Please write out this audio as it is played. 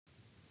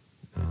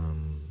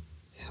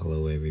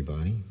Hello,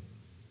 everybody.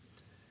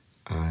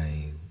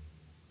 I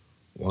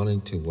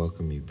wanted to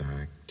welcome you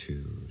back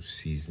to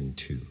season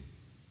 2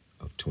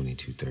 of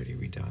 2230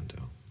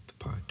 Redondo, the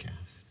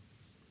podcast.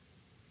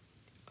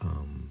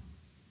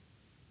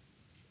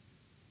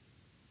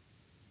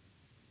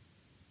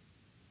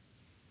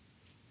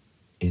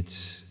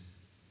 It's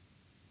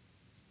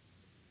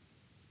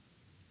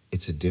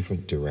a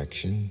different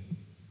direction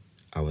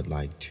I would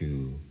like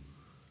to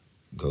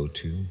go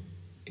to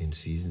in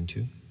season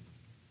 2.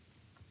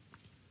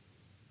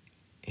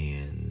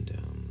 And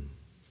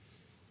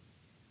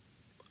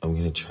I'm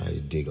going to try to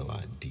dig a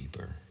lot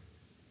deeper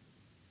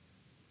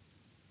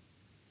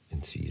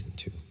in season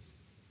 2.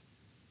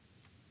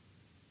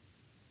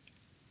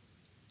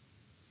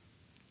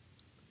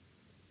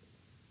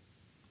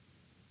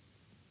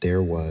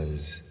 There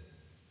was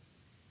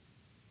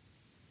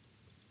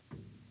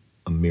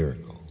a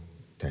miracle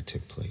that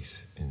took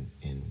place in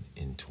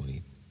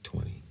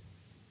 2020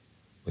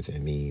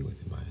 within me,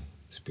 within my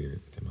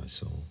spirit, within my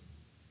soul.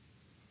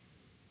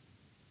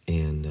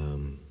 And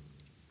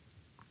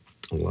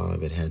a lot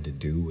of it had to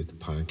do with the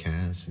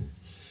podcast and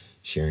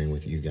sharing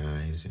with you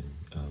guys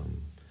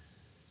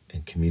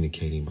and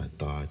communicating my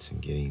thoughts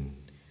and getting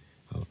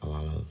a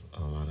lot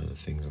of the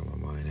things on my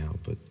mind out.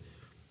 But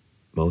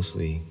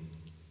mostly,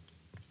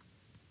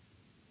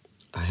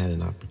 I had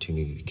an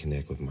opportunity to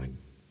connect with my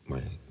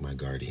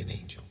guardian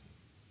angel.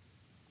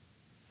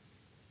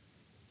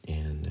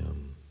 And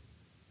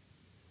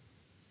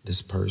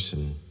this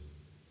person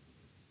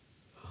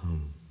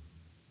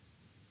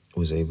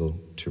was able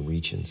to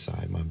reach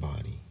inside my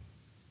body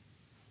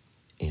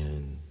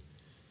and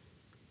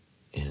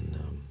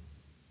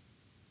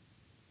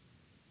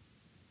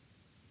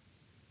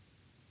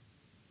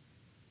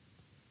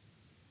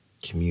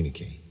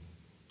communicate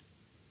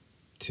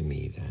to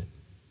me that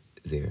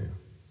there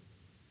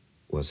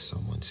was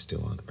someone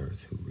still on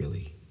earth who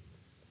really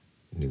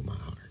knew my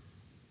heart.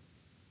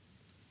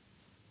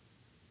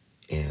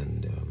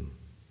 And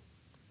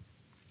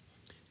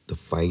the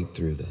fight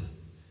through the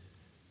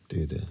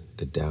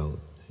doubt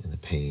and the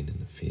pain and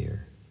the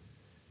fear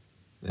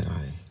that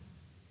I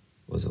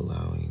was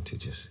allowing to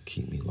just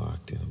keep me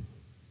locked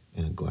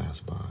in a glass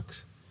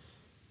box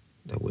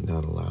that would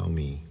not allow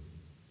me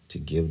to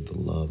give the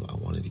love I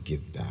wanted to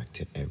give back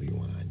to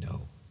everyone I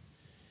know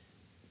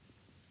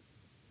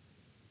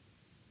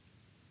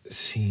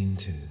seemed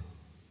to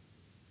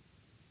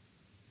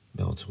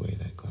melt away.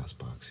 That glass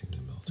box seemed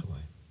to melt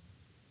away.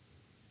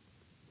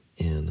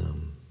 And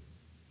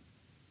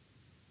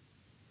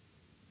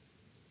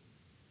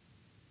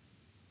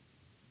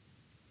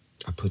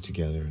I put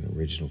together an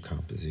original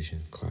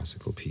composition,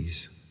 classical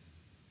piece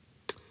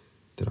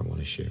that I want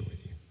to share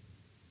with you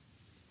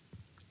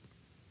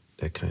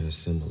that kind of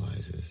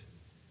symbolizes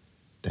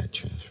that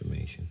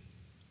transformation.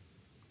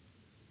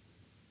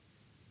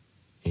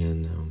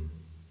 And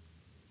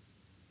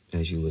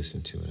as you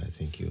listen to it, I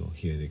think you'll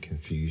hear the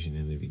confusion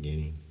in the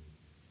beginning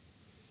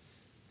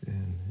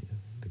and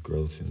the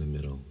growth in the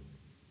middle.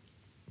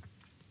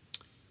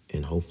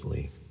 And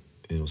hopefully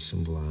it'll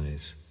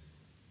symbolize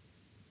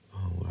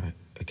what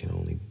I can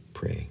only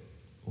pray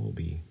will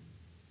be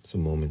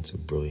some moments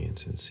of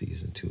brilliance in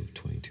season 2 of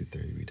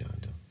 2230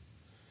 Redondo.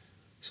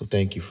 So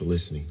thank you for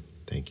listening.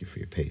 Thank you for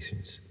your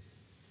patience.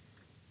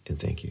 And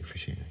thank you for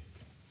sharing.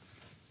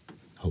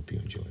 Hope you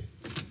enjoy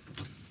it.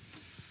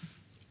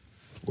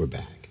 We're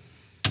back.